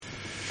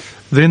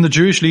Then the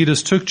Jewish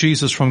leaders took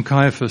Jesus from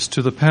Caiaphas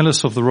to the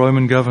palace of the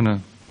Roman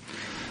governor.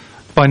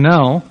 By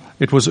now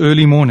it was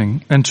early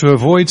morning, and to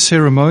avoid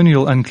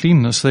ceremonial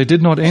uncleanness they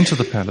did not enter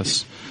the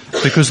palace,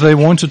 because they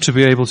wanted to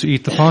be able to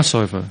eat the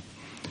Passover.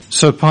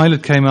 So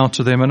Pilate came out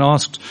to them and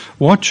asked,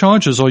 "What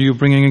charges are you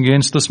bringing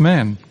against this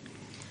man?"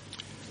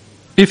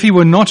 "If he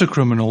were not a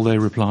criminal," they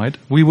replied,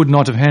 "we would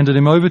not have handed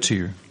him over to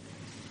you."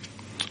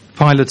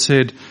 Pilate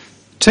said,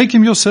 "Take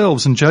him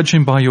yourselves and judge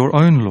him by your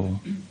own law."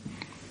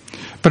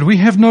 "But we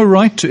have no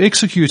right to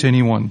execute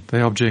anyone,"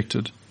 they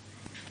objected.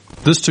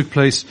 This took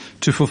place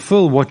to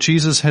fulfill what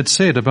Jesus had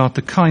said about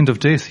the kind of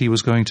death he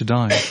was going to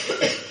die.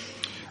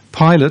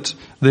 Pilate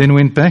then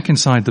went back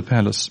inside the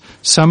palace,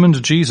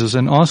 summoned Jesus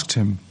and asked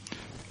him,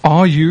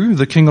 "Are you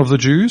the king of the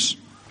Jews?"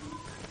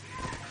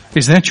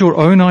 "Is that your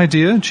own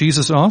idea?"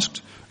 Jesus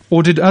asked,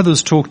 "or did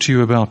others talk to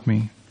you about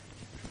me?"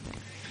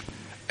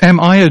 "Am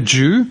I a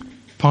Jew?"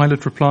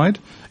 Pilate replied.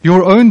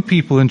 "Your own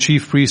people and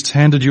chief priests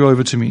handed you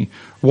over to me.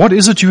 What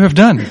is it you have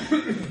done?"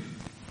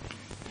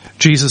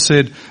 Jesus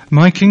said,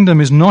 "My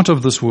kingdom is not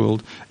of this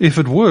world. If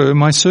it were,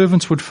 my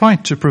servants would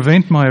fight to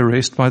prevent my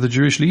arrest by the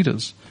Jewish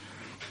leaders.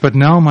 But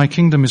now my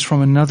kingdom is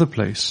from another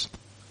place."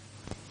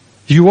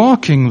 "You are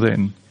king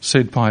then,"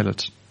 said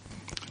Pilate.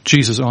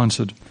 Jesus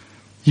answered,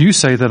 "You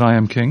say that I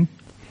am king.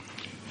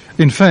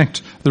 In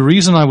fact, the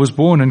reason I was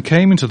born and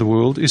came into the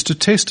world is to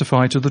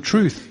testify to the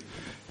truth.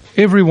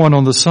 Everyone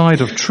on the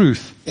side of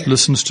truth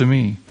listens to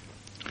me."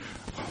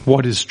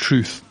 "What is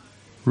truth?"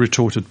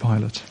 retorted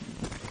Pilate.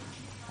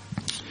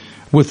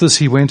 With this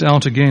he went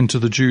out again to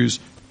the Jews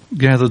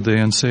gathered there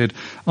and said,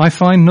 "I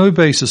find no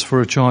basis for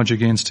a charge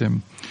against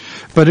him.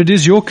 But it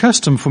is your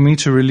custom for me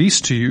to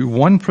release to you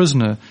one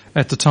prisoner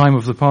at the time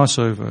of the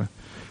Passover.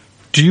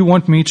 Do you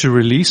want me to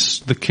release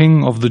the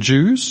king of the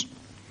Jews?"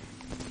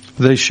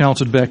 They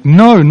shouted back,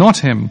 "No, not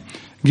him.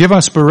 Give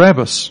us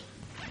Barabbas."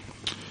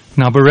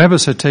 Now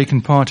Barabbas had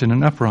taken part in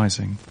an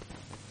uprising.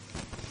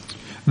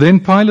 Then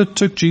Pilate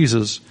took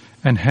Jesus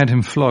and had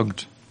him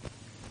flogged.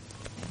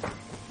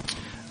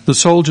 The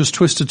soldiers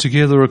twisted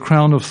together a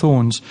crown of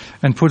thorns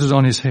and put it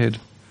on his head.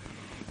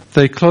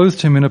 They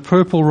clothed him in a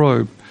purple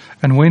robe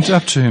and went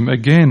up to him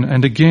again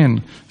and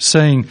again,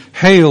 saying,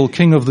 "Hail,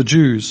 King of the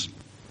Jews!"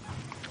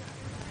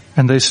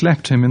 And they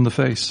slapped him in the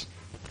face.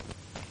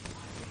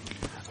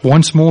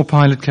 Once more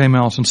Pilate came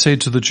out and said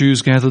to the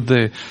Jews gathered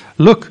there,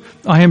 "Look,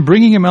 I am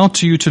bringing him out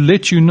to you to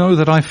let you know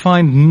that I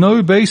find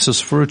no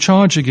basis for a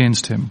charge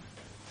against him."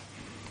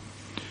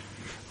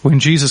 When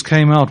Jesus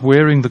came out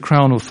wearing the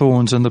crown of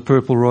thorns and the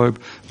purple robe,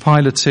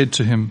 Pilate said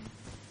to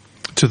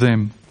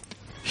them,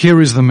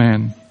 "Here is the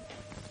man."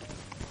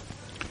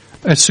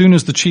 As soon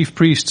as the chief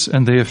priests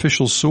and their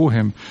officials saw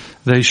him,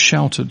 they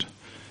shouted,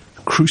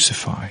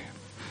 "Crucify,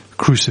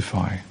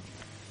 crucify."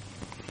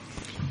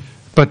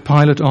 But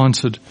Pilate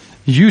answered,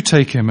 "You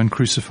take him and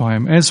crucify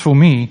him. As for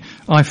me,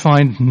 I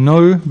find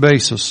no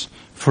basis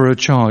for a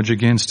charge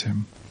against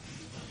him."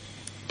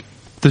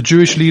 The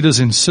Jewish leaders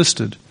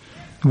insisted,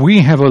 "We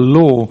have a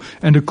law,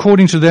 and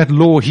according to that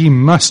law he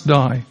must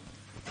die,"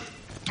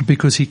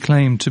 because he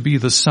claimed to be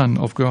the Son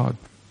of God.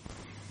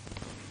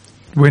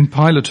 When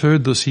Pilate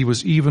heard this, he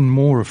was even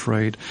more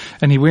afraid,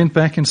 and he went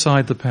back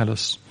inside the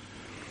palace.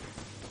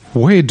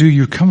 "Where do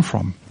you come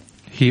from?"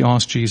 he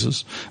asked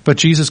Jesus. But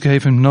Jesus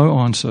gave him no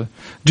answer.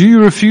 "Do you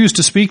refuse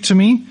to speak to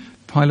me?"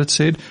 Pilate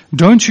said.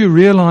 "Don't you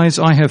realize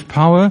I have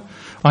power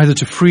either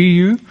to free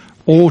you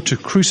or to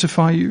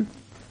crucify you?"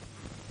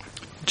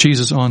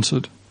 Jesus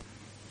answered,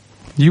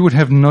 "You would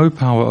have no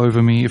power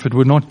over me if it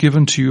were not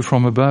given to you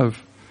from above.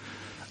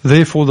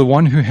 Therefore the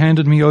one who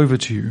handed me over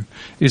to you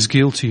is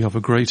guilty of a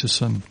greater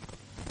sin."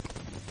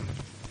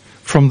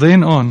 From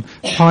then on,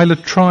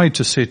 Pilate tried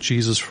to set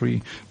Jesus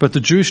free, but the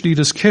Jewish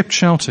leaders kept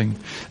shouting,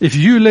 "If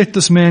you let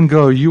this man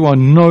go, you are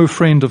no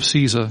friend of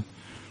Caesar.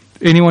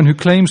 Anyone who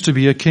claims to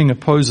be a king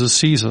opposes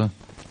Caesar."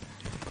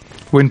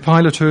 When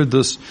Pilate heard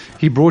this,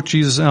 he brought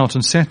Jesus out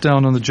and sat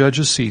down on the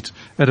judge's seat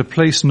at a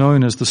place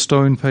known as the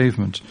Stone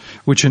Pavement,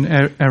 which in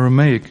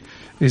Aramaic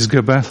is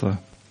Gabbatha.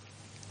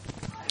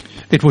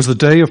 It was the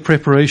day of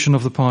preparation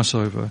of the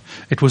Passover.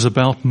 It was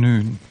about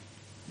noon.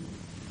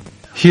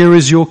 "Here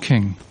is your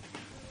king,"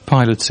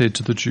 Pilate said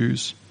to the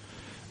Jews.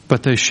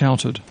 But they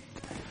shouted,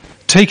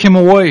 "Take him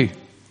away!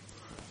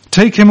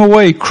 Take him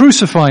away!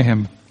 Crucify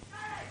him!"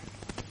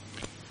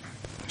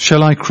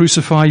 "Shall I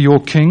crucify your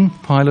king?"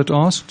 Pilate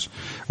asked.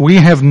 "We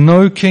have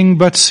no king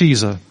but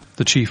Caesar,"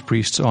 the chief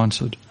priests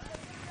answered.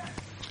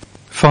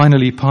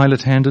 Finally,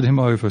 Pilate handed him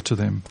over to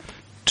them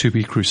to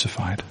be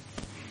crucified.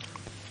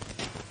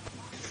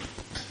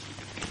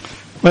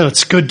 Well,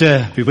 it's good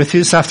to be with you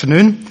this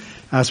afternoon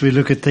as we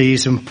look at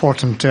these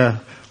important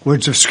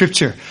words of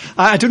Scripture.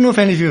 I don't know if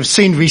any of you have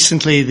seen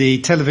recently the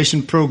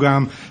television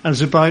program, and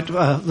it's about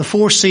the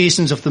 4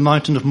 seasons of the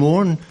Mountain of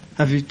Mourne.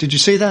 Did you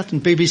see that on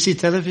BBC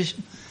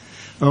television?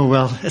 Oh,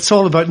 well, it's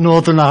all about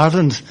Northern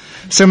Ireland.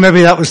 So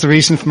maybe that was the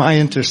reason for my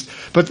interest.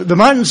 But the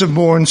mountains of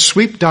Mourne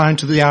sweep down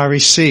to the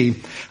Irish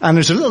Sea. And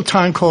there's a little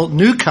town called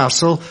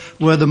Newcastle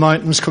where the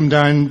mountains come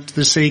down to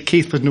the sea.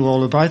 Keith would know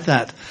all about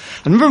that.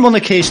 I remember on one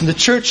occasion, the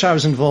church I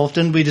was involved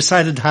in, we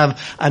decided to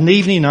have an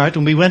evening out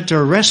and we went to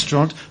a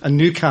restaurant in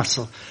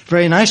Newcastle.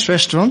 Very nice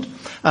restaurant.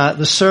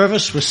 The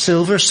service was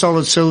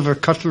solid silver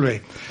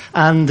cutlery.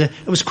 And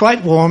it was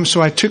quite warm,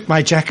 so I took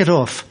my jacket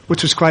off,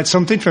 which was quite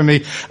something for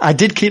me. I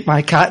did keep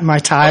my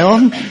tie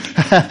on.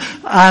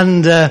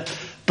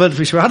 But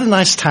we had a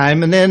nice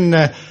time, and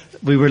then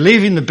we were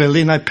leaving the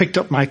building. I picked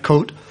up my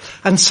coat,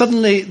 and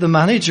suddenly the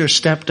manager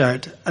stepped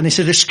out, and he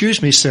said,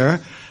 "Excuse me, sir,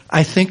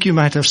 I think you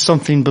might have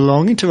something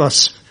belonging to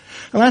us."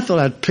 And I thought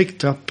I'd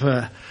picked up,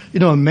 a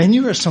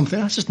menu or something.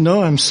 I said,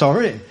 "No, I'm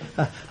sorry.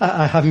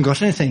 I haven't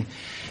got anything."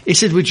 He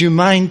said, "Would you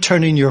mind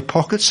turning your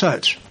pockets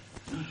out?"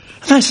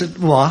 And I said,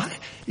 "Why?"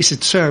 He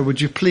said, "Sir,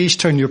 would you please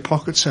turn your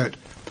pockets out?"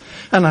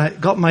 And I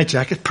got my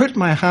jacket, put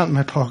my hand in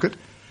my pocket,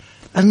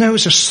 and there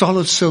was a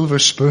solid silver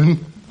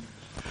spoon.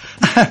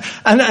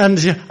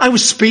 and I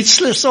was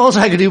speechless. All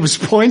I could do was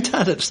point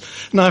at it.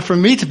 Now, for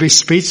me to be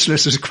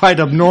speechless is quite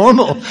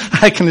abnormal,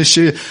 I can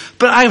assure you.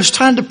 But I was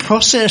trying to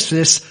process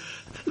this,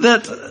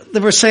 that they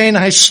were saying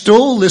I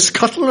stole this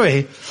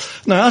cutlery.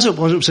 Now, as it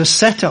was a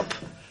setup.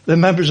 The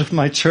members of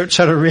my church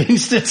had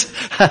arranged it,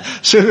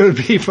 so it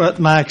would be at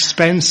my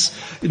expense,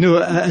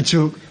 a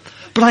joke.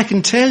 But I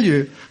can tell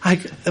you,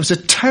 it was a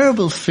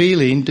terrible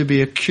feeling to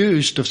be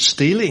accused of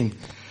stealing,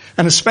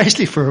 and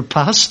especially for a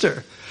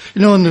pastor,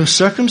 in those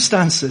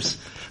circumstances.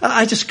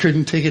 I just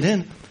couldn't take it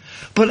in.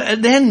 But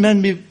it then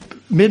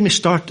made me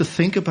start to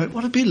think about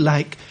what it'd be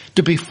like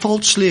to be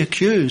falsely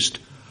accused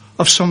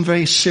of some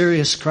very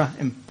serious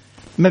crime,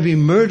 maybe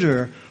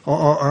murder,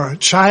 or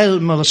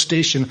child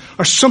molestation,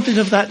 or something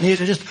of that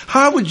nature. Just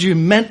how would you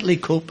mentally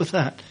cope with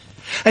that?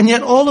 And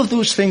yet all of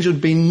those things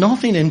would be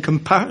nothing in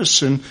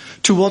comparison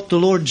to what the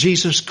Lord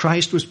Jesus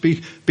Christ was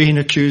being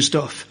accused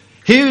of.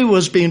 He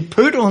was being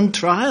put on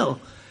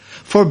trial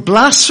for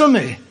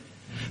blasphemy.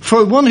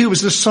 For one who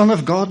was the Son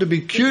of God to be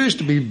accused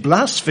to be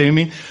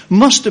blaspheming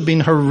must have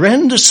been a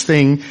horrendous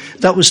thing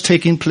that was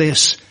taking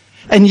place.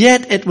 And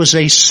yet it was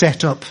a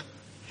setup.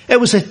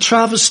 It was a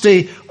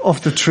travesty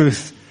of the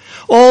truth.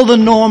 All the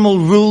normal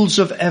rules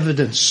of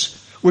evidence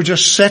were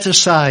just set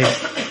aside.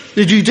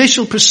 The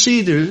judicial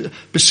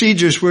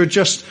procedures were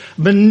just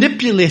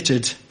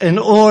manipulated in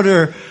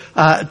order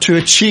to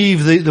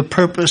achieve the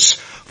purpose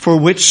for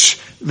which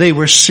they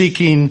were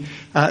seeking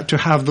to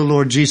have the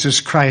Lord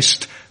Jesus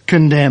Christ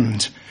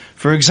condemned.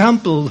 For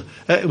example,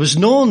 it was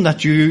known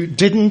that you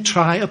didn't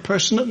try a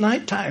person at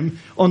night time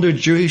under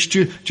Jewish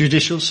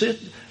judicial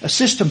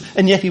system,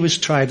 and yet he was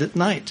tried at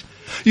night.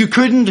 You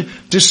couldn't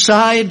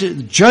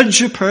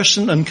judge a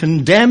person and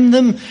condemn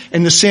them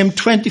in the same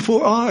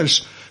 24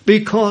 hours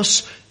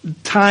because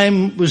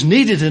time was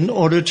needed in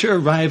order to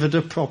arrive at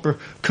a proper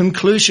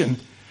conclusion.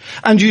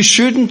 And you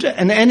shouldn't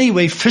in any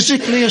way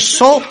physically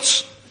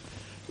assault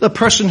the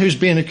person who's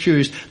being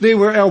accused. They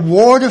were a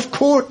ward of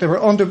court. They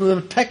were under the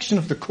protection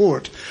of the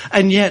court.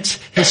 And yet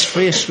his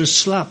face was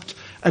slapped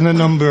on a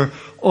number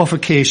of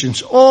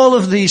occasions. All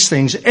of these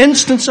things,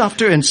 instance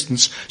after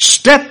instance,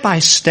 step by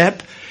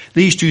step,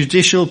 these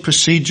judicial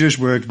procedures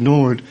were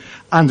ignored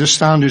and the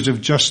standards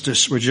of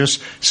justice were just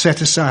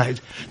set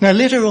aside. Now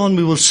later on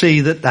we will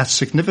see that that's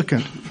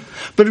significant.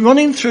 But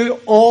running through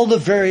all the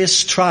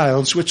various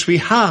trials which we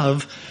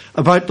have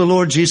about the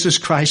Lord Jesus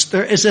Christ,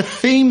 there is a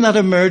theme that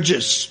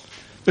emerges.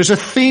 There's a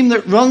theme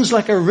that runs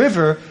like a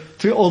river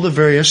through all the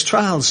various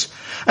trials.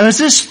 And it's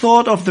this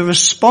thought of the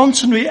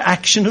response and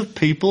reaction of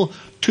people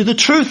to the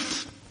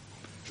truth.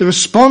 The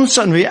response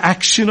and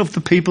reaction of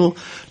the people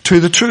to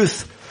the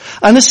truth.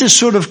 And this is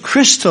sort of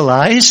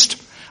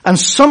crystallized and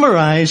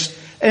summarized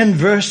in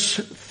verse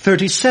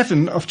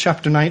 37 of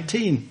chapter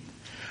 19.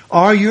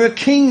 "Are you a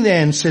king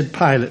then?" said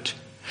Pilate.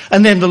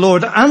 And then the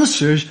Lord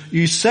answers,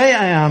 "You say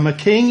I am a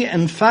king.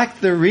 In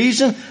fact, the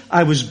reason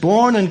I was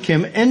born and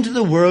came into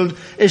the world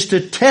is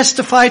to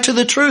testify to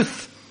the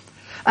truth.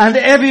 And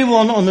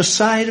everyone on the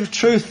side of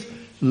truth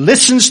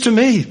listens to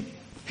me."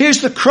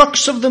 Here's the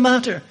crux of the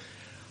matter.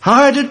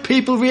 How did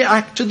people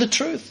react to the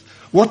truth?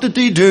 What did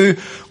they do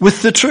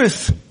with the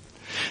truth?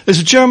 There's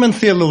a German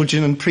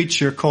theologian and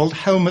preacher called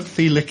Helmut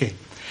Thielicke.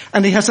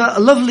 And he has a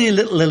lovely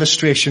little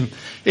illustration.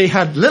 He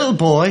had a little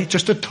boy,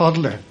 just a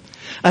toddler.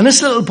 And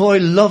this little boy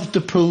loved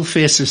to pull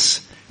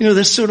faces.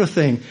 This sort of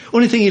thing.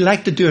 Only thing he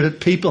liked to do it at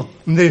people.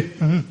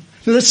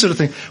 This sort of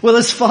thing. Well,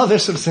 his father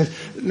sort of said,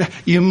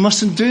 "You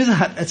mustn't do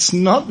that. It's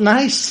not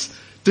nice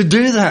to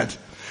do that."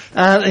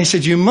 And he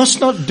said, "You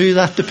must not do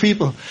that to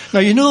people." Now,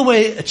 you know the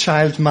way a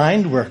child's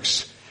mind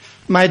works.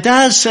 My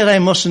dad said I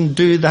mustn't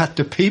do that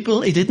to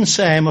people. He didn't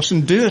say I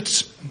mustn't do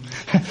it.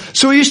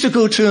 So he used to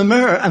go to a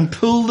mirror and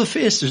pull the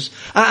faces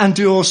and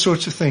do all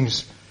sorts of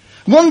things.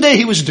 One day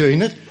he was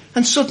doing it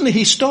and suddenly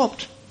he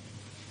stopped.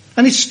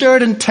 And he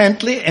stared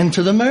intently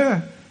into the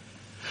mirror.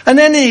 And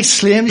then he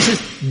exclaimed, he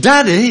says,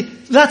 "Daddy,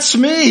 that's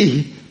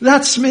me.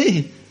 That's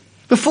me."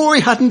 Before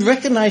he hadn't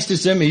recognized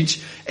his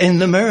image in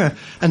the mirror.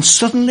 And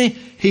suddenly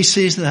he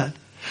sees that.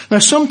 Now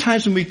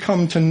sometimes when we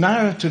come to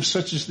narratives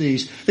such as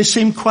these, they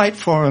seem quite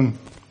foreign.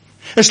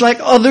 It's like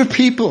other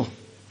people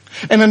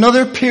in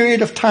another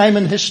period of time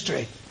and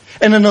history,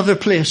 in another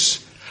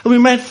place. And we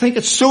might think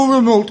it's so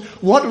remote.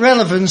 What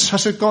relevance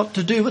has it got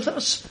to do with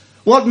us?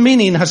 What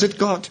meaning has it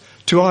got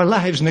to our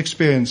lives and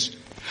experience?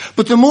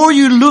 But the more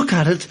you look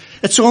at it,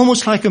 it's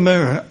almost like a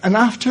mirror. And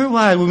after a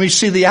while, when we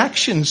see the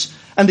actions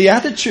and the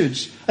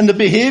attitudes and the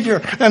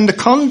behavior and the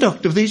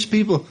conduct of these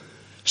people,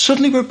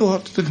 suddenly we're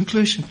brought to the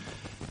conclusion,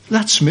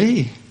 that's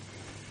me.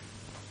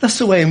 That's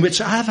the way in which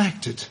I've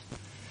acted.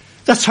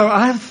 That's how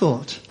I've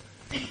thought.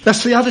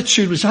 That's the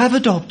attitude which I've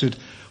adopted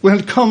when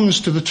it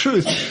comes to the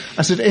truth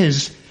as it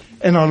is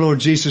in our Lord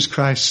Jesus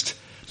Christ.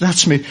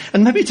 That's me.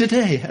 And maybe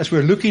today, as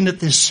we're looking at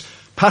this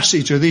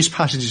passage or these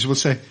passages, we'll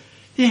say,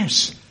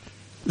 yes,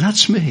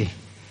 that's me.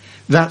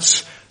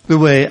 That's the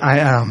way I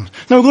am.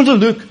 Now we're going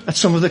to look at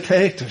some of the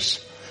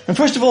characters. And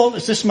first of all,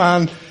 it's this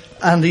man,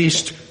 and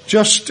he's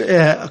just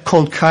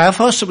called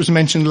Caiaphas. It was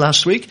mentioned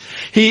last week.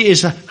 He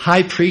is a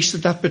high priest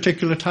at that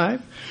particular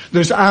time.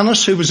 There's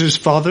Annas, who was his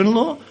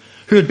father-in-law,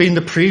 who had been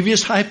the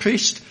previous high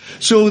priest.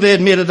 So they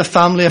had made it a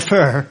family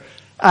affair.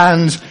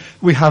 And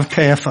we have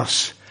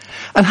Caiaphas.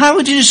 And how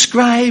would you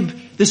describe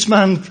this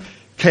man,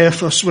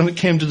 Caiaphas, when it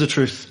came to the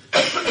truth?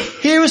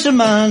 Here is a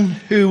man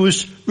who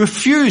was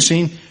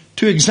refusing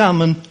to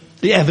examine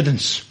the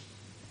evidence.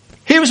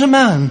 Here was a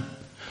man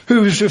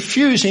who was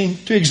refusing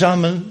to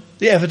examine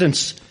the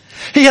evidence.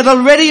 He had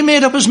already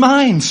made up his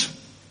mind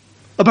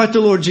about the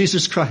Lord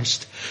Jesus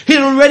Christ. He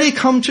had already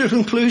come to a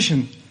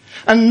conclusion.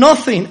 And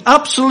nothing,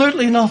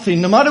 absolutely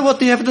nothing, no matter what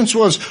the evidence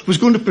was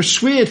going to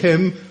persuade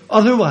him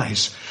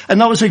otherwise.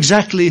 And that was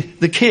exactly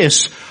the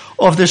case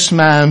of this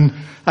man,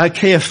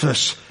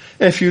 Caiaphas.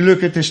 If you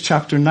look at this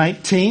chapter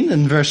 19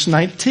 and verse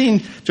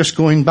 19, just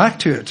going back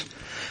to it.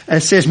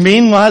 It says,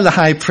 meanwhile, the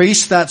high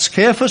priest, that's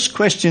Caiaphas,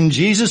 questioned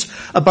Jesus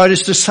about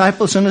his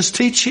disciples and his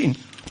teaching.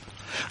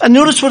 And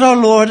notice what our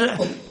Lord,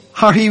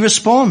 how he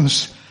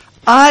responds.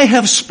 I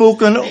have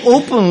spoken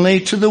openly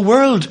to the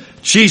world,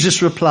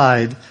 Jesus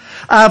replied.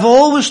 I have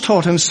always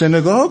taught in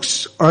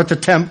synagogues or at the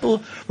temple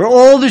where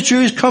all the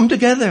Jews come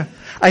together.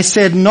 I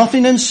said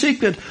nothing in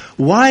secret.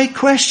 Why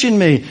question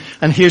me?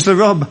 And here's the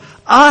rub.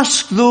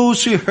 Ask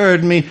those who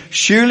heard me.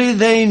 Surely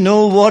they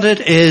know what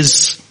it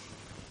is.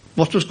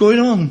 What was going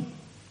on?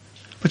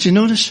 But you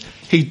notice,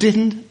 he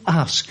didn't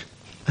ask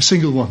a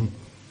single one.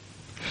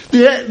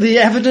 The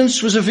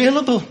evidence was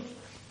available.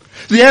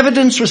 The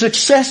evidence was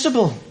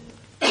accessible.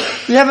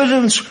 The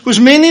evidence was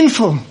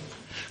meaningful.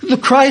 The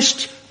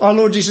Christ, our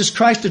Lord Jesus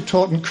Christ, had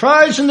taught in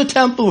crowds in the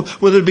temple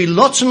where there'd be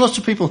lots and lots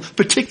of people,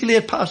 particularly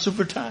at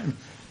Passover time.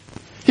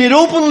 He had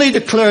openly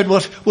declared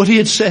what he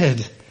had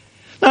said.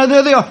 Now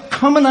there they are.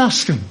 Come and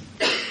ask him.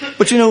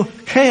 But you know,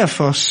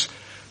 Caiaphas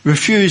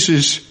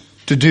refuses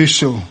to do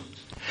so.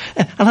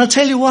 And I'll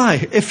tell you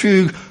why. If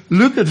you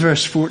look at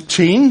verse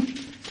 14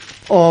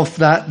 of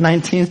that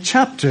 19th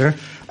chapter,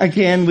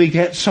 again we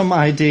get some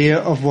idea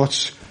of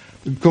what's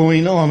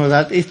going on, or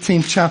that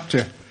 18th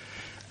chapter.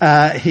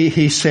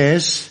 He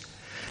says,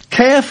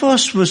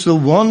 Caiaphas was the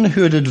one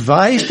who had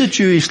advised the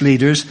Jewish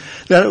leaders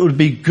that it would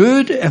be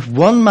good if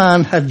one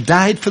man had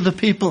died for the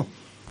people.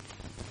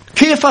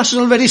 Caiaphas has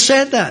already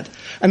said that.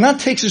 And that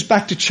takes us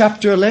back to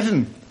chapter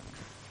 11,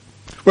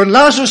 where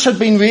Lazarus had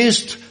been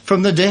raised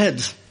from the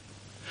dead.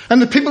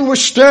 And the people were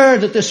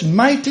stirred that this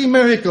mighty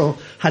miracle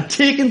had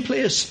taken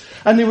place.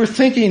 And they were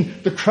thinking,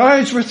 the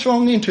crowds were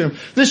thronging to him.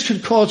 This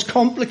could cause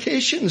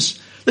complications.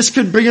 This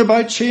could bring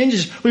about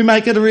changes. We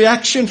might get a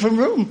reaction from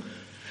Rome.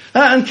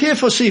 And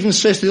Caiaphas even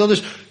says to the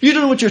others, you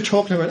don't know what you're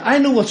talking about. I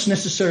know what's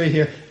necessary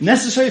here.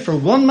 Necessary for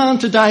one man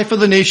to die for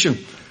the nation.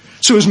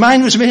 So his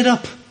mind was made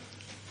up.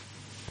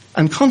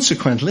 And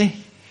consequently,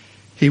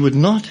 he would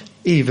not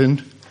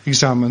even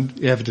examine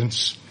the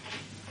evidence.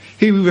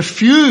 He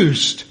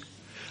refused,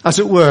 as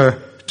it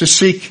were, to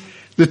seek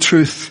the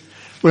truth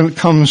when it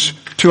comes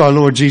to our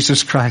Lord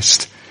Jesus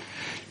Christ.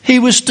 He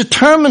was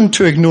determined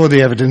to ignore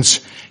the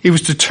evidence. He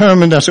was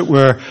determined, as it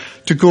were,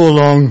 to go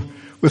along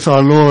with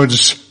our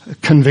Lord's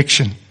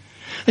conviction.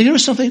 And you know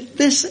something?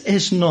 This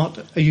is not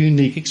a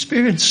unique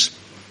experience.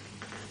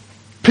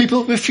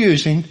 People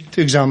refusing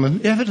to examine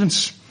the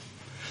evidence.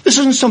 This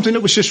isn't something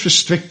that was just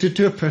restricted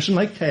to a person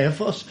like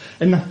Caiaphas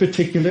in that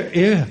particular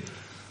era.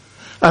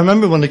 I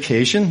remember one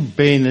occasion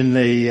being in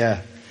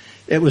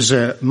it was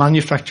a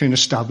manufacturing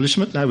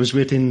establishment. I was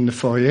waiting in the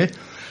foyer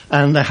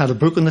and I had a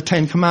book on the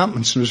 10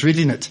 Commandments and was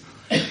reading it.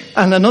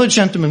 And another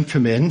gentleman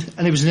came in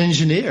and he was an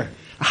engineer,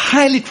 a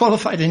highly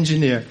qualified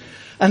engineer.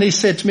 And he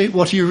said to me,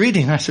 what are you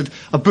reading? I said,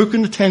 a book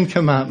on the 10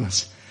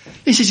 Commandments.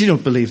 He says, you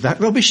don't believe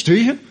that rubbish, do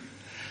you?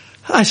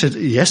 I said,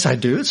 yes, I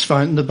do. It's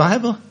found in the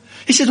Bible.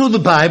 He said, oh, the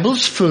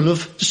Bible's full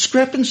of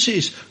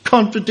discrepancies,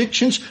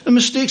 contradictions and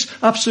mistakes,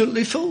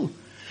 absolutely full.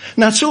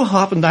 Now it so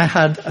happened I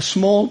had a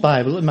small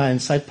Bible in my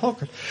inside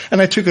pocket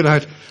and I took it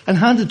out and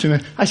handed it to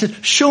him. I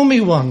said, show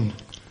me one.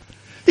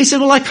 He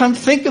said, well, I can't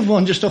think of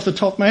one just off the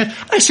top of my head.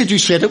 I said, you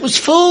said it was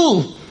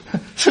full.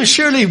 So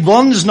surely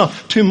one's not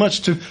too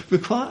much to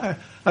require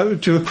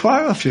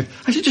of you.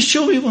 I said, just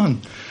show me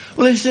one.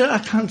 Well, he said, I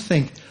can't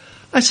think.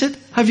 I said,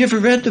 have you ever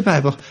read the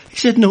Bible? He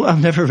said, no,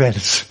 I've never read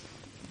it.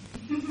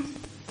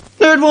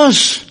 There it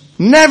was.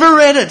 Never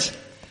read it.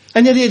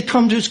 And yet he had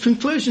come to his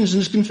conclusions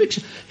and his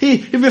conviction.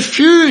 He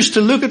refused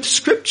to look at the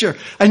scripture.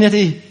 And yet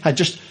he had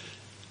just,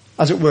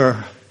 as it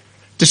were,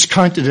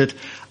 discounted it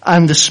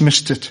and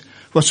dismissed it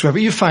whatsoever.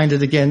 You find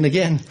it again and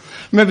again.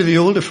 Remember, the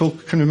older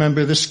folk can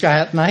remember The Sky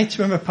at Night.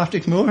 Remember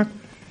Patrick Moore?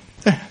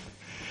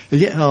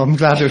 Yeah, I'm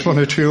glad there's one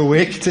or two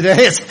awake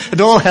today. It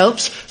all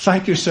helps.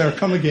 Thank you, sir.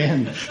 Come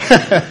again.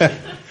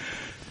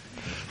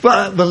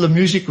 Well, the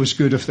music was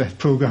good if the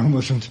program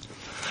wasn't.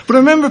 But I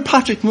remember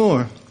Patrick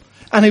Moore,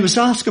 and he was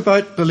asked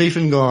about belief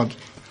in God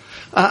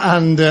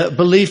and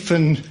belief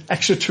in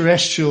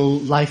extraterrestrial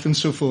life and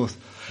so forth.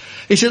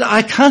 He said,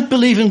 I can't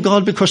believe in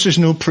God because there's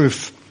no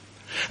proof.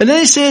 And then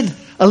he said,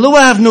 although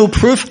I have no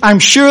proof, I'm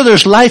sure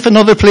there's life in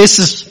other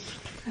places.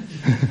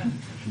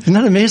 Isn't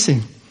that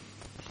amazing?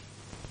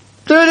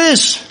 There it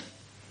is.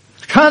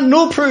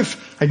 No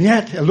proof. And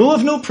yet, although I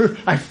have no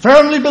proof, I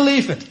firmly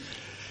believe it.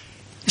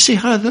 You see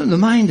how the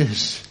mind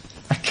is.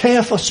 A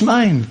Caiaphas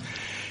mind.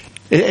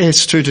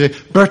 It's true to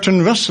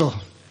Bertrand Russell,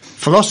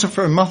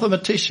 philosopher and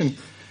mathematician,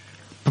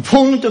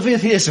 proponent of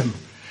atheism.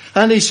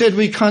 And he said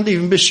we can't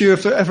even be sure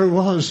if there ever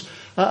was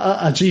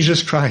a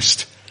Jesus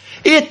Christ.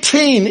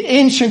 18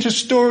 ancient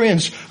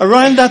historians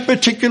around that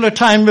particular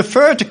time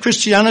referred to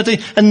Christianity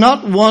and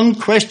not one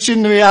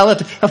questioned the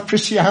reality of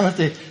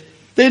Christianity.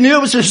 They knew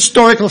it was a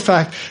historical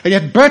fact. And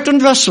yet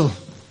Bertrand Russell,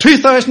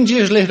 2,000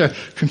 years later,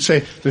 can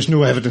say there's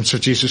no evidence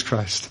of Jesus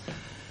Christ.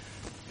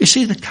 You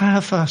see the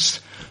Caiaphas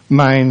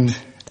mind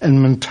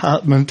and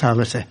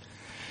mentality.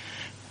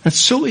 It's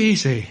so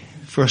easy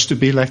for us to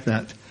be like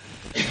that.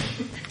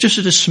 Just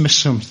to dismiss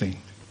something.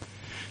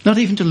 Not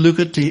even to look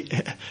at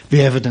the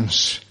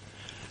evidence.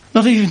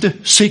 Not even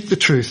to seek the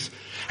truth.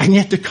 And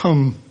yet to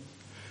come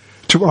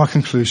to our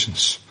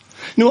conclusions.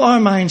 You know, our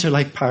minds are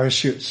like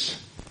parachutes.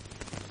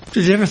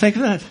 Did you ever think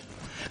of that?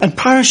 And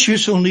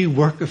parachutes only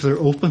work if they're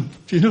open.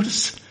 Do you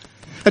notice?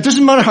 It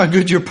doesn't matter how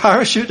good your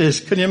parachute is.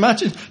 Can you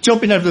imagine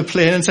jumping out of the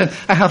plane and saying,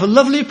 I have a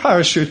lovely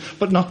parachute,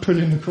 but not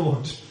pulling the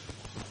cord?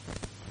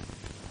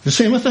 The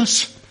same with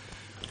us.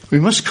 We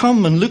must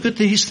come and look at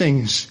these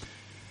things.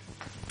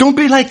 Don't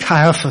be like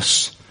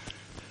Caiaphas.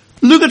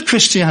 Look at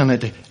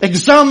Christianity.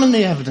 Examine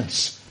the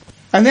evidence.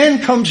 And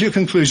then come to your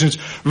conclusions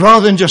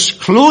rather than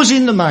just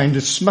closing the mind,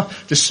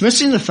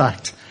 dismissing the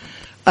fact,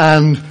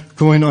 and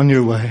going on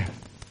your way.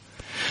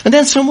 And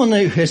then someone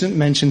who isn't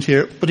mentioned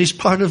here, but he's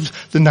part of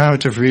the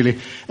narrative really,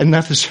 and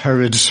that is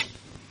Herod.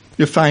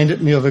 You find it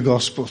in the other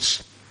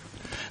Gospels.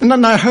 And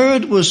now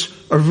Herod was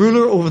a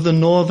ruler over the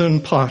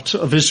northern part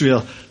of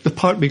Israel, the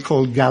part we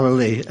call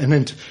Galilee, and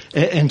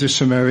into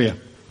Samaria.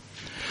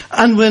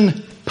 And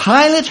when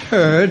Pilate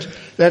heard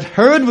that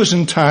Herod was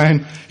in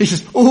town, he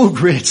said, oh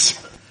great.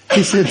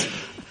 He said,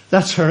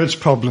 that's Herod's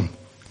problem.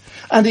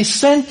 And he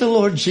sent the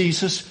Lord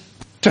Jesus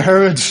to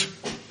Herod,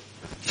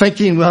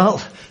 thinking,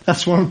 well,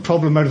 that's one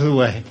problem out of the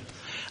way.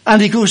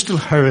 And he goes to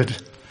Herod.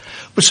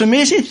 But it's an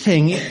amazing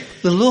thing,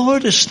 the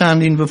Lord is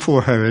standing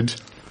before Herod,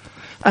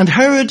 and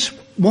Herod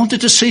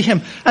wanted to see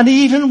him, and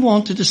he even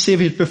wanted to see if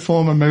he'd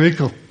perform a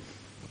miracle.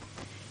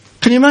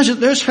 Can you imagine?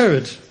 There's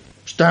Herod,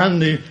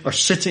 standing or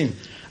sitting,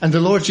 and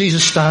the Lord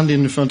Jesus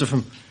standing in front of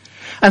him.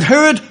 And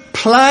Herod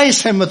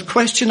plies him with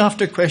question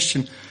after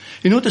question.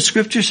 You know what the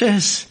scripture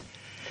says?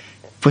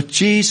 But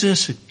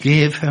Jesus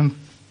gave him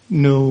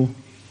no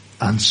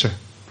answer.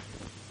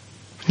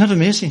 Isn't that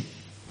amazing?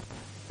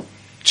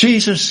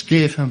 Jesus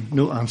gave him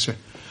no answer.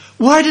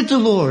 Why did the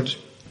Lord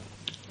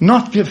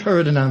not give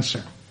Herod an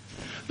answer?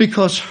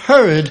 Because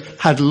Herod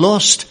had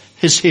lost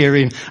his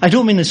hearing. I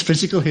don't mean his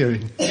physical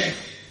hearing,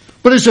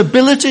 but his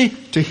ability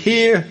to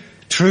hear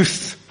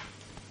truth.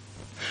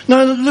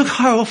 Now look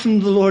how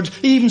often the Lord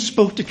even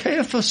spoke to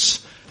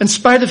Caiaphas. In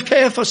spite of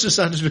Caiaphas'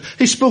 attitude,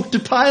 he spoke to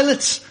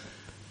Pilate.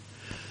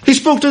 He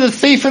spoke to the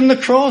thief on the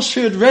cross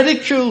who had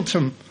ridiculed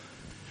him.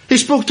 He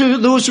spoke to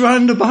those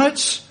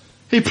roundabouts.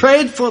 He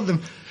prayed for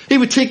them. He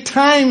would take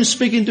time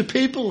speaking to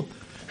people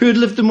who had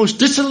lived the most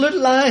dissolute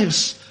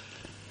lives.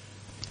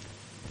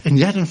 And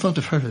yet in front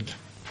of Herod,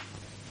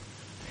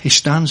 he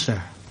stands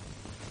there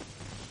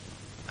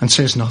and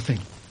says nothing.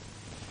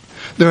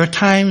 There are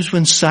times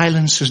when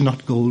silence is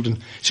not golden.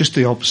 It's just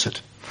the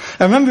opposite.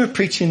 I remember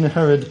preaching to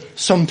Herod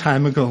some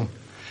time ago,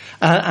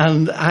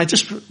 and I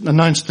just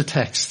announced the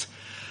text.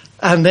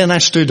 And then I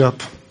stood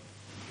up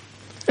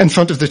in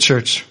front of the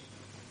church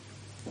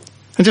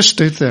and just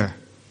stood there.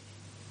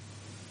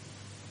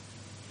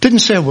 Didn't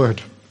say a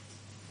word.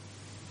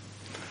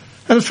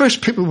 And at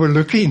first people were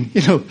looking,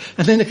 and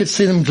then I could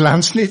see them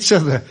glancing at each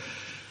other.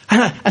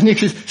 And you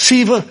could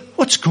see, well,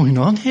 what's going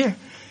on here?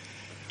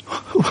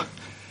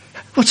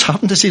 What's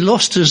happened? Has he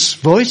lost his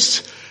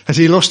voice? Has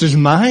he lost his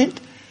mind?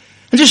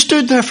 I just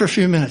stood there for a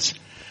few minutes.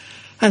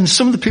 And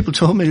some of the people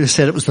told me, they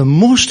said it was the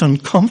most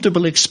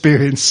uncomfortable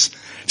experience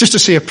just to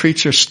see a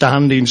preacher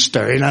standing,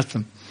 staring at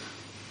them.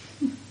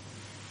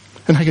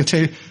 And I can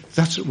tell you,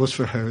 that's what it was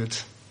for Herod.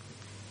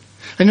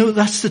 I know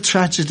that's the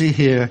tragedy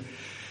here.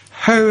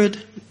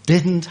 Herod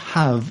didn't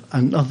have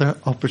another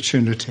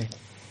opportunity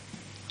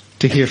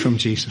to hear from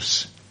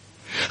Jesus.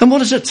 And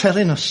what is it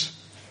telling us?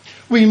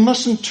 We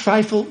mustn't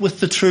trifle with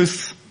the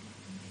truth.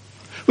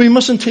 We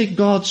mustn't take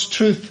God's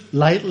truth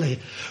lightly,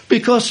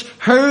 because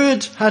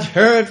Herod had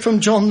heard from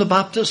John the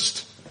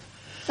Baptist,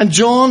 and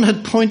John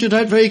had pointed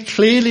out very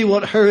clearly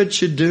what Herod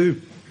should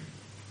do.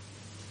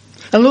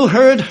 And though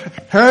Herod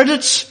heard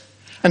it,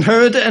 and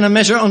Herod in a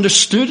measure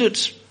understood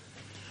it,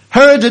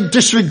 Herod had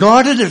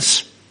disregarded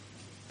it.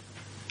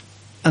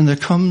 And there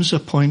comes a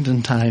point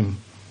in time,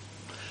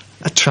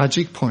 a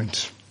tragic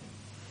point,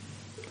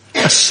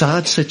 a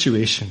sad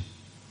situation,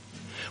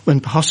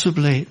 when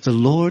possibly the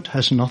Lord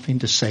has nothing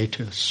to say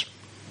to us,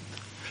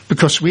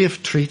 because we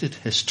have treated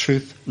his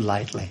truth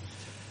lightly.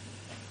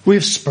 We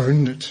have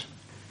spurned it.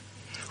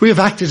 We have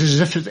acted as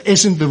if it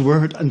isn't the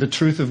word and the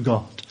truth of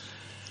God.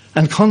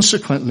 And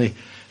consequently,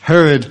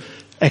 Herod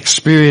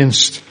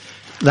experienced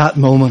that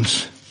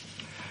moment.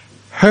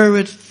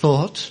 Herod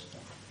thought,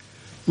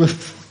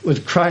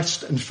 with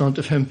Christ in front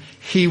of him,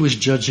 he was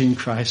judging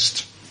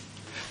Christ.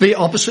 The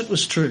opposite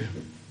was true.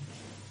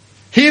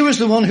 He was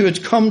the one who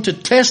had come to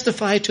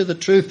testify to the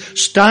truth,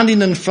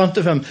 standing in front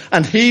of him,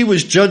 and he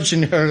was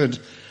judging Herod.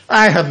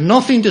 I have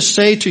nothing to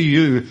say to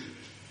you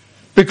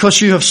because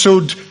you have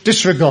so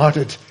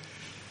disregarded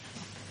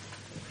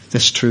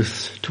this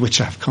truth to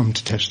which I have come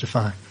to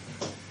testify.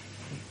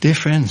 Dear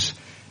friends,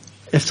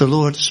 if the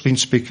Lord has been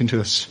speaking to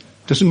us,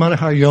 doesn't matter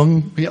how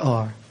young we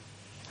are,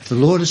 if the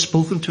Lord has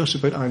spoken to us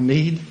about our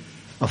need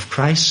of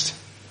Christ,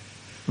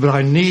 about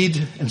our need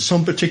in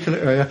some particular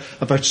area,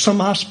 about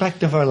some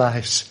aspect of our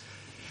lives,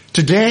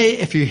 today,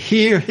 if you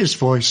hear his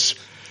voice,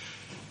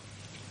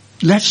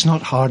 let's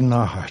not harden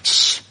our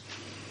hearts.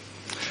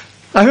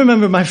 I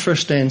remember my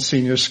first day in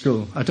senior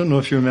school. I don't know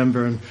if you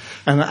remember, and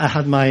I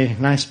had my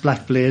nice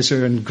black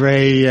blazer and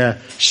grey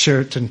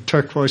shirt and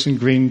turquoise and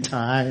green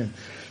tie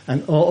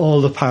and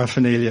all the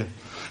paraphernalia.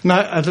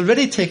 Now, I'd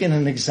already taken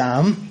an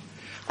exam,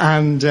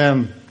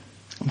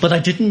 but I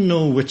didn't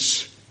know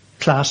which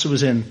class I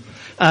was in.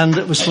 And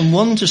it was from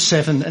 1 to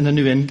 7 in a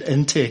new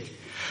intake.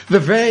 The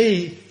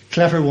very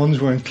clever ones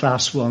were in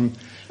class 1,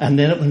 and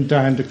then it went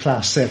down to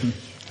class 7.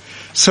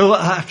 So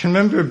I can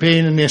remember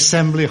being in the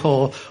assembly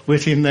hall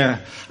with him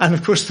there. And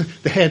of course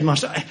the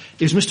headmaster,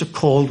 he was Mr.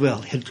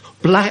 Caldwell. He had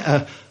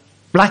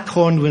black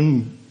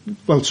horn,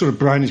 well, sort of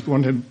brownish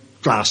one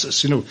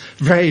glasses,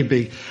 very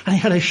big. And he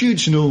had a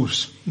huge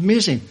nose.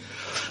 Amazing.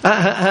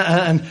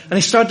 And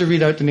he started to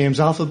read out the names,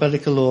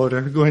 alphabetical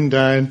order, going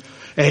down,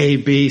 A,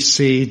 B,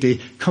 C, D,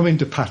 coming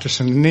to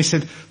Patterson. And he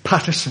said,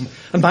 Patterson.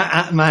 And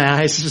my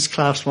eyes, this is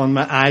class 1,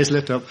 my eyes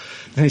lit up.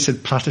 And he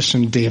said,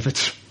 Patterson David.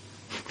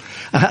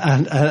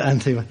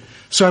 And he went,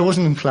 so I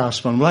wasn't in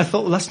class 1. Well, I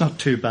thought, well, that's not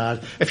too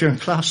bad. If you're in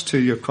class 2,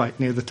 you're quite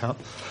near the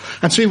top.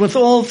 And so he went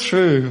all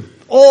through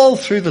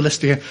the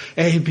list again.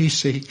 A, B,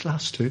 C,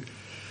 class 2. And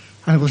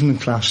I wasn't in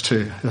class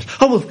 2.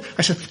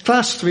 I said,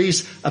 class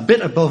 3's a bit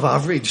above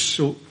average,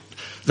 so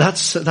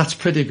that's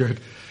pretty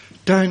good.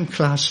 Down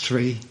class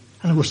 3,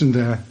 and I wasn't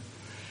there.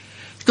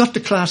 Got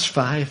to class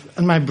 5,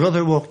 and my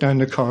brother walked down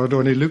the corridor,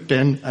 and he looked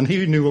in, and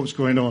he knew what was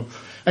going on.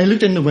 And he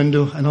looked in the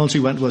window, and all he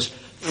went was,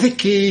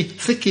 thicky.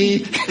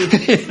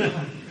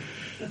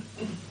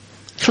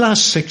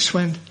 Class 6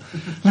 went,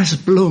 and I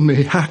said, blow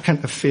me, how can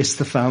I face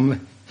the family?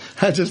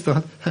 I just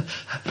thought,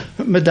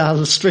 my dad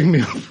will string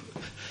me up.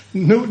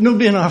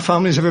 Nobody in our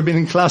family has ever been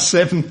in class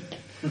 7.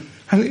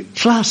 And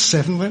class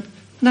 7 went,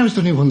 and I was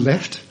the only one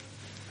left.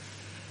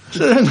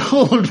 So then the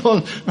old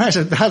one, I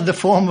said, they had to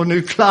form a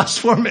new class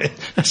for me,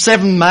 a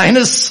 7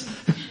 minus.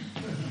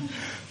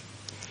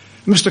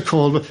 Mr.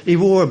 Caldwell, he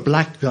wore a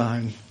black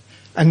gown.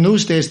 And in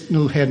those days,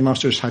 no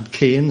headmasters had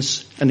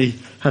canes, and he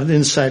had it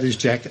inside his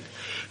jacket.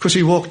 Of course,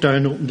 he walked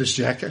down, opened his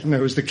jacket, and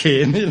there was the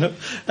cane,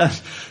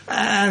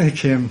 and he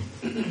came.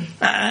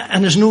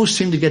 And his nose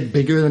seemed to get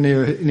bigger the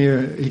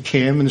nearer he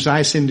came, and his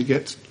eyes seemed to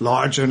get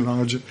larger and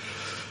larger.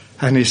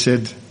 And he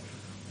said,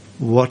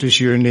 what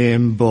is your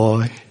name,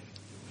 boy?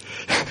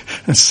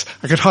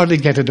 I could hardly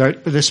get it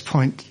out by this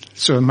point,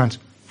 so I meant,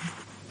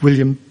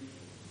 William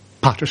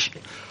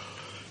Patterson.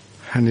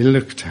 And he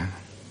looked at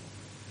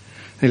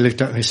me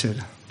and he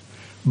said,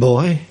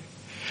 boy,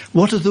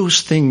 what are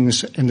those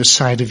things in the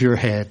side of your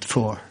head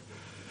for?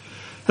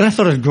 And I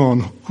thought I'd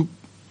gone,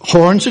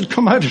 horns had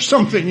come out or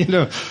something,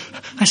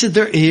 I said,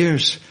 they're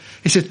ears.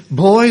 He said,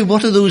 boy,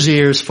 what are those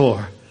ears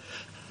for?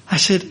 I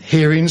said,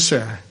 hearing,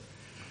 sir.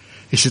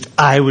 He said,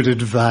 I would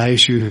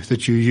advise you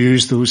that you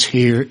use those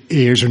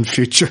ears in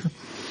future.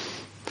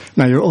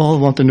 Now you all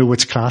want to know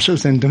which class I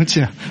was in, don't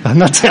you? I'm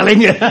not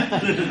telling you.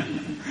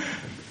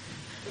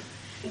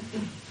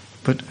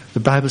 But the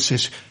Bible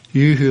says,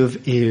 you who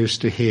have ears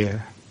to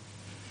hear,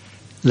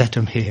 let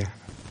them hear.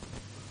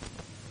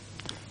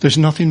 There's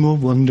nothing more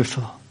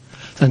wonderful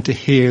than to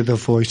hear the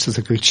voice of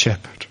the Good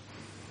Shepherd.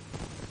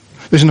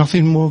 There's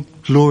nothing more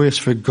glorious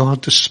for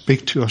God to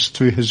speak to us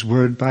through his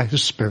word by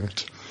his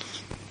Spirit.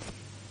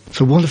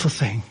 It's a wonderful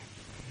thing.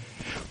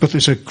 But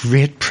there's a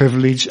great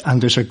privilege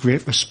and there's a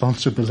great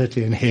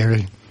responsibility in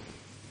hearing.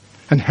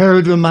 And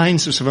Herod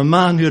reminds us of a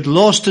man who had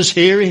lost his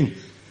hearing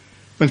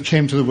when it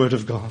came to the Word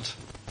of God.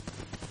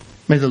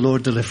 May the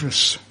Lord deliver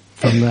us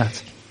from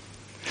that.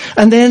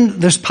 And then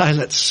there's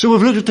Pilate. So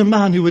we've looked at the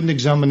man who wouldn't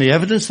examine the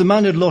evidence, the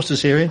man who had lost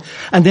his hearing,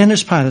 and then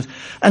there's Pilate.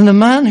 And the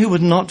man who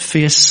would not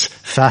face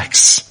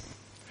facts,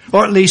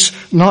 or at least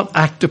not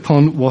act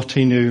upon what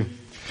he knew.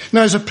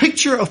 Now there's a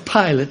picture of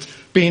Pilate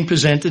being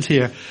presented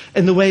here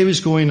in the way he was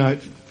going out.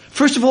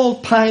 First of all,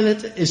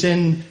 Pilate is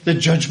in the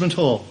judgment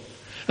hall.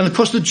 And of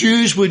course the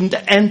Jews wouldn't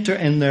enter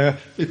in there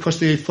because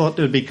they thought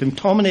they would be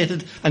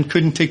contaminated and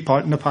couldn't take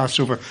part in the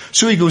Passover.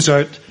 So he goes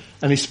out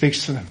and he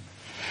speaks to them.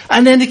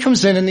 And then he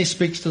comes in and he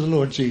speaks to the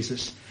Lord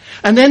Jesus.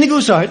 And then he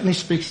goes out and he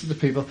speaks to the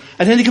people.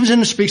 And then he comes in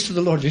and speaks to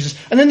the Lord Jesus.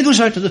 And then he goes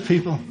out to the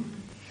people.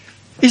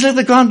 He's like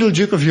the Grand Old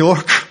Duke of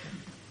York.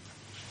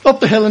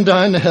 Up the hill and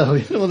down the hill.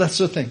 You know, that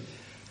sort of thing.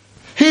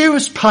 Here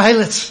was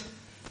Pilate.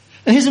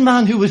 And he's a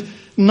man who would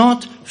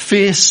not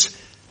face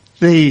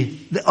the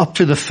up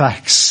to the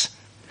facts.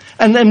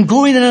 And then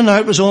going in and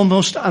out was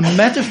almost a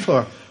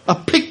metaphor, a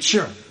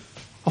picture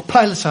of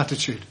Pilate's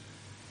attitude.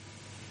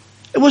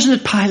 It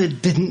wasn't that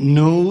Pilate didn't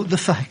know the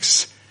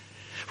facts.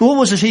 What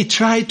was it? He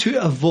tried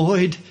to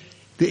avoid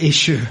the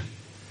issue.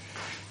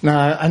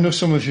 Now, I know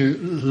some of you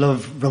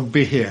love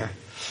rugby here.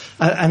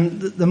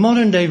 And the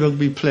modern day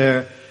rugby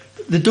player,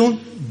 they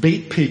don't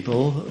beat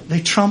people,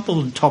 they trample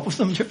on top of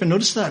them. Did you ever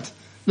notice that?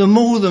 They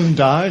mow them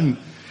down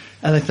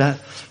and like that.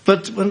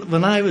 But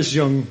when I was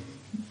young,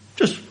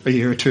 just a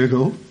year or two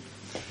ago,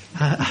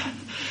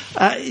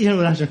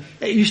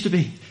 it used to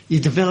be you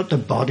developed a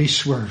body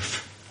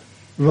swerve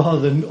rather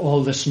than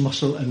all this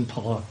muscle and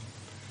power.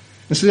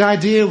 And so the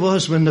idea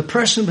was when the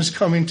person was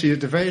coming to you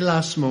at the very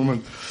last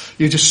moment,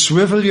 you just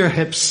swivel your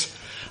hips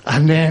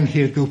and then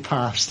he'd go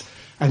past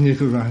and you'd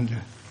go round you.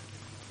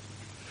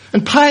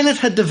 And Pilate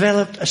had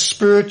developed a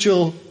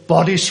spiritual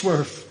body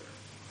swerve.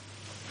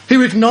 He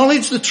would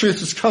acknowledge the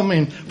truth is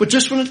coming, but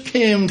just when it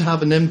came to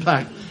have an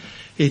impact,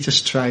 he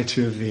just tried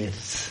to evade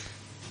it.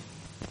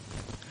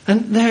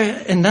 And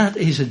that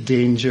is a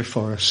danger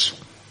for us.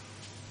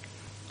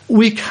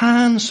 We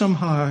can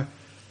somehow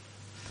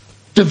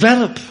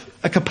develop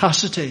a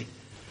capacity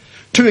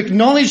to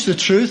acknowledge the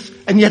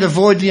truth and yet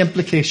avoid the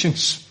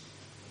implications.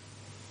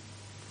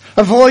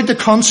 Avoid the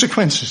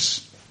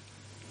consequences.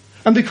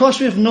 And because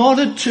we have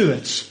nodded to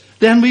it,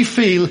 then we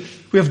feel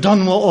we have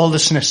done all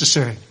that's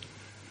necessary.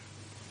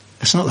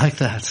 It's not like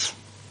that.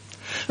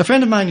 A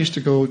friend of mine used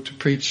to go to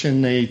preach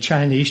in a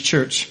Chinese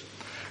church.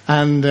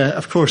 And,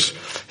 of course,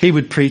 he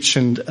would preach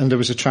and there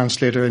was a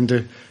translator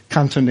into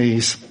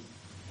Cantonese.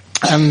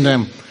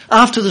 And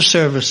after the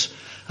service,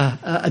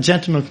 a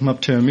gentleman came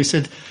up to him. He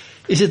said,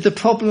 the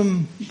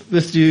problem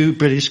with you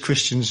British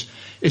Christians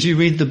is you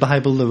read the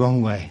Bible the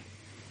wrong way.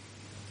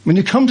 When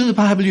you come to the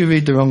Bible, you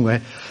read the wrong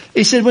way.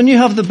 He said, when you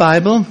have the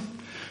Bible,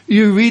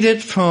 you read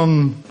it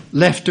from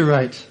left to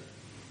right.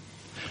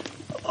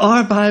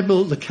 Our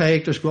Bible, the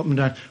characters go up and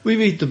down. We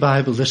read the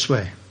Bible this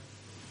way.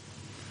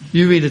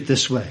 You read it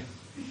this way.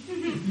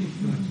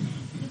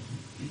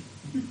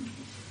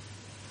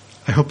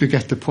 I hope you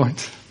get the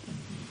point.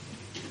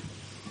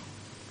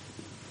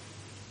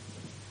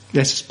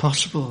 Yes, it's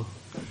possible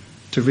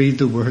to read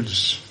the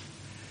words,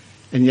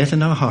 and yet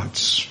in our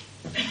hearts,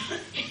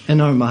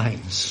 in our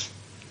minds,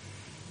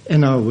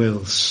 in our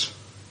wills,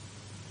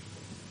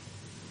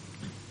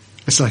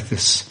 it's like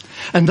this.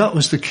 And that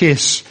was the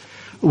case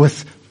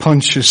with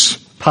Pontius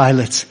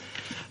Pilate.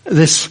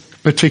 This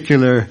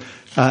particular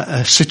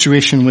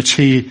situation which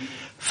he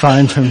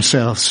found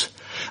himself.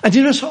 And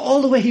you notice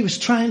all the way he was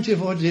trying to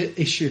avoid the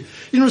issue.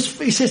 You notice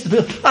he says to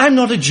Bill, I'm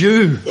not a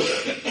Jew.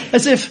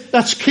 As if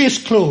that's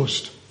case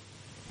closed.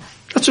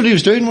 That's what he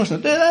was doing,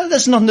 wasn't it?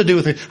 That's nothing to do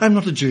with it. I'm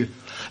not a Jew.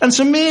 And it's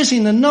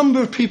amazing the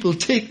number of people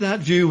take that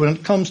view when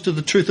it comes to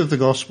the truth of the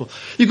gospel.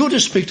 You go to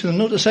speak to them,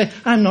 not to say,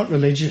 I'm not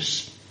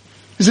religious.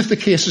 As if the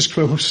case is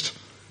closed.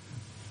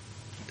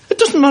 It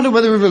doesn't matter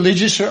whether we're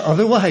religious or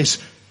otherwise.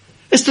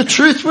 It's the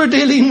truth we're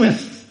dealing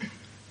with.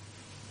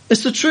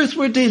 It's the truth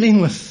we're dealing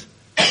with.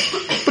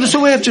 But it's a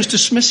way of just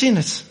dismissing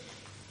it.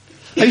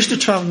 I used to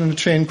travel on the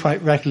train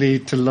quite regularly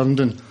to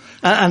London.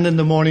 And in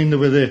the morning there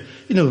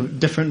were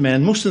different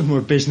men. Most of them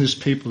were business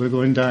people who were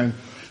going down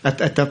at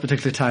that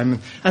particular time.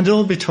 And they'd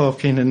all be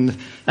talking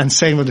and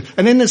saying what.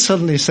 And then they'd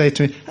suddenly say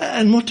to me,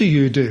 and what do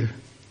you do?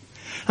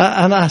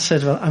 And I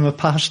said, well, I'm a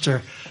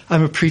pastor.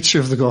 I'm a preacher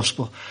of the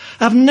gospel.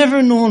 I've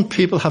never known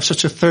people have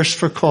such a thirst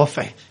for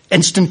coffee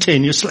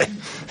instantaneously.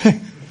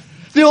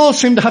 They all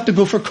seem to have to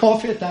go for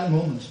coffee at that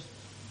moment.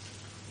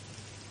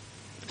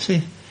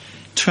 See,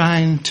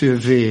 trying to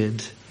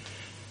evade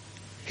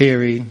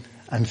hearing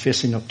and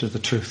facing up to the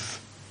truth.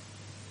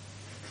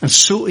 And it's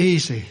so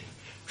easy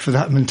for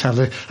that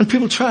mentality. And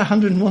people try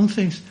 101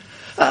 things.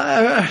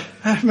 I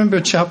remember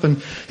a chap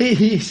and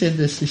he said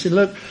this. He said,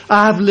 look,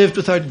 I've lived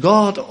without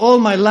God all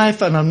my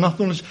life and I'm not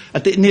going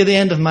to, near the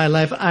end of my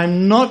life,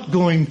 I'm not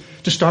going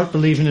to start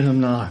believing in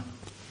him now.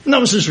 And that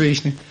was his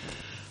reasoning.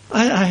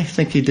 I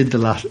think he did the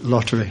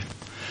lottery.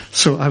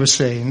 So I was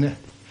saying,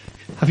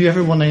 have you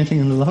ever won anything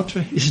in the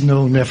lottery? He said,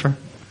 no, never.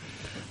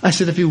 I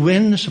said, if you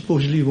win,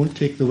 supposedly you won't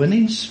take the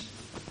winnings.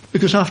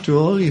 Because after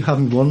all, you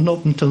haven't won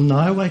up until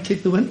now. Why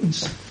take the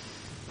winnings?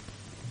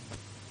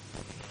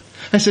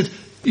 I said,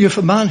 you're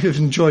a man who's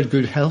enjoyed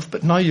good health,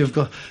 but now you've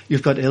got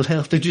ill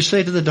health. Did you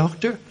say to the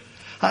doctor,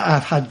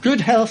 I've had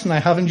good health and I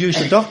haven't used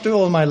the doctor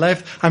all my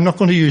life. I'm not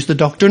going to use the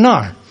doctor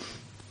now.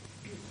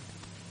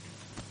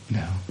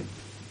 No.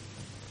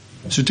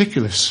 It's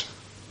ridiculous.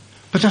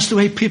 But that's the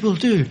way people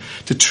do,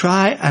 to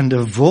try and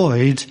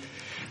avoid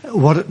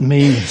what it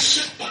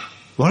means.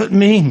 What it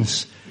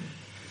means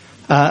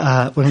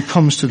when it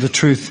comes to the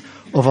truth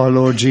of our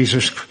Lord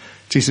Jesus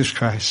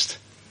Christ.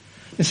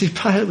 You see,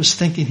 Pilate was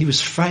thinking, he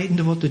was frightened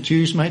of what the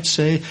Jews might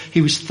say.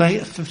 He was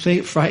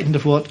frightened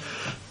of what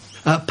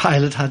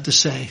Pilate had to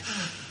say.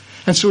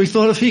 And so he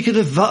thought if he could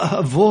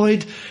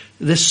avoid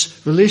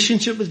this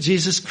relationship with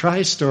Jesus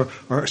Christ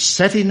or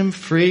setting him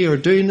free or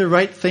doing the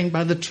right thing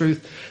by the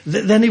truth,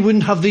 then he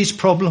wouldn't have these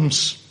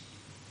problems.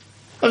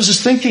 I was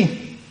just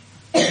thinking.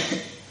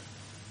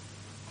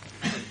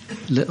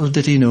 Little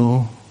did he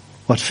know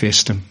what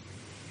faced him.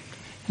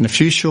 In a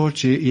few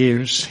short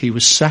years, he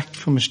was sacked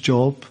from his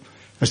job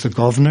as the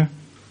governor.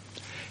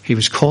 He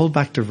was called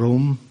back to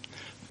Rome,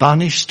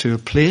 banished to a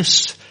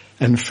place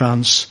in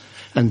France,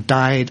 and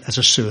died as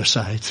a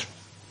suicide.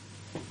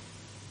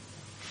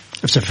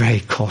 It was a very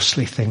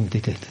costly thing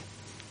they did.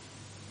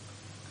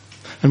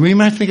 And we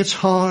might think it's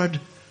hard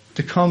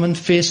to come and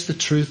face the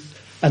truth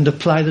and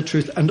apply the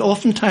truth, and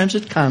oftentimes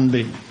it can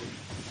be.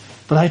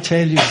 But I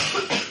tell you,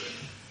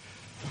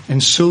 in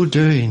so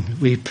doing,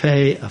 we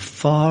pay a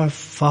far,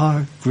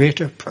 far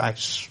greater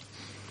price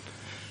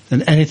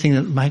than anything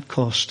that might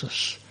cost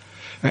us,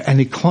 or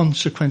any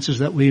consequences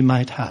that we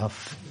might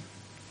have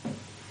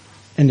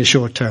in the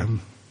short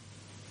term.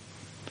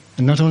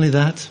 And not only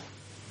that,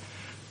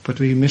 but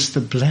we miss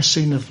the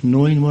blessing of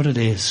knowing what it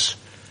is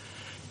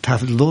to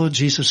have Lord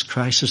Jesus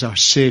Christ as our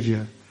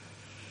Saviour,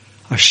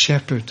 our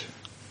Shepherd,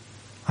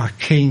 our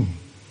King,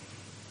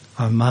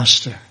 our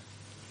Master,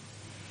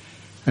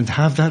 and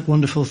have that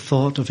wonderful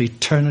thought of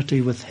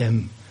eternity with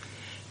Him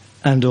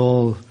and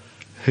all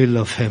who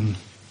love Him.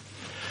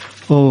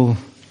 Oh,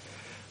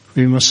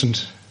 we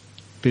mustn't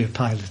be a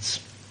Pilate.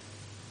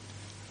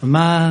 A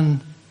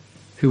man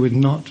who would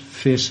not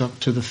face up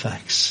to the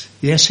facts.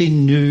 Yes, he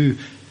knew.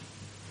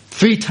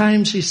 3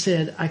 times he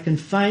said, I can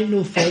find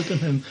no fault in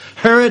him.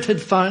 Herod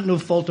had found no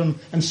fault in him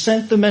and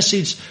sent the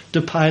message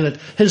to Pilate.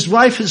 His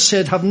wife had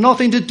said, have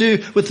nothing to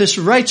do with this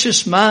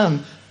righteous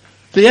man.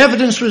 The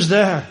evidence was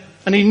there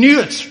and he knew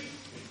it.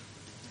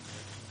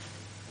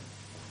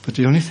 But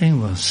the only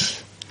thing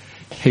was,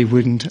 he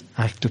wouldn't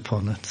act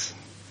upon it.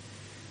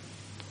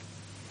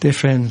 Dear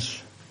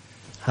friends,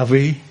 have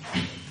we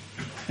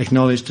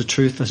acknowledged the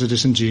truth as it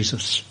is in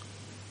Jesus?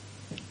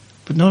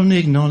 But not only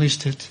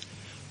acknowledged it,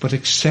 but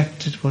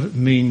accepted what it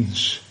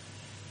means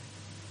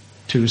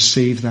to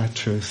receive that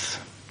truth.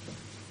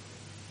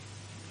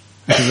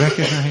 And to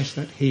recognize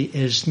that He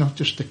is not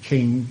just the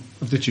King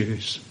of the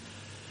Jews,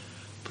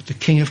 but the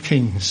King of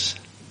Kings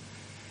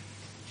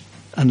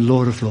and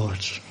Lord of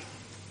Lords.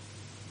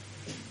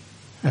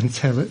 And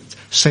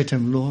say to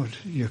Him, Lord,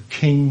 you're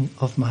King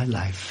of my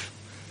life.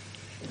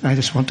 I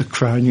just want to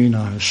crown you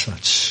now as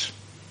such.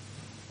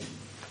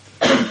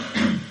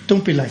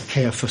 Don't be like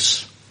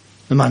Caiaphas,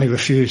 the man who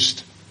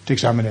refused to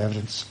examine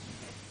evidence.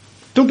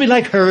 Don't be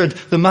like Herod,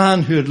 the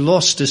man who had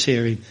lost his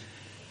hearing.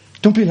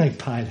 Don't be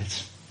like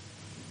Pilate,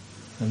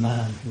 the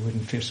man who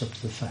wouldn't face up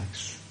to the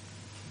facts.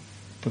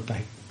 But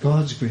by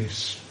God's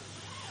grace,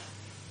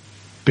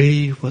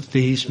 be what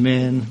these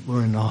men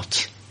were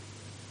not,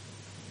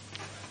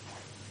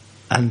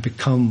 and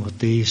become what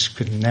these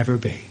could never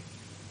be,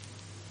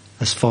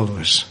 as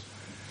followers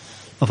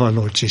of our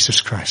Lord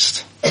Jesus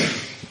Christ.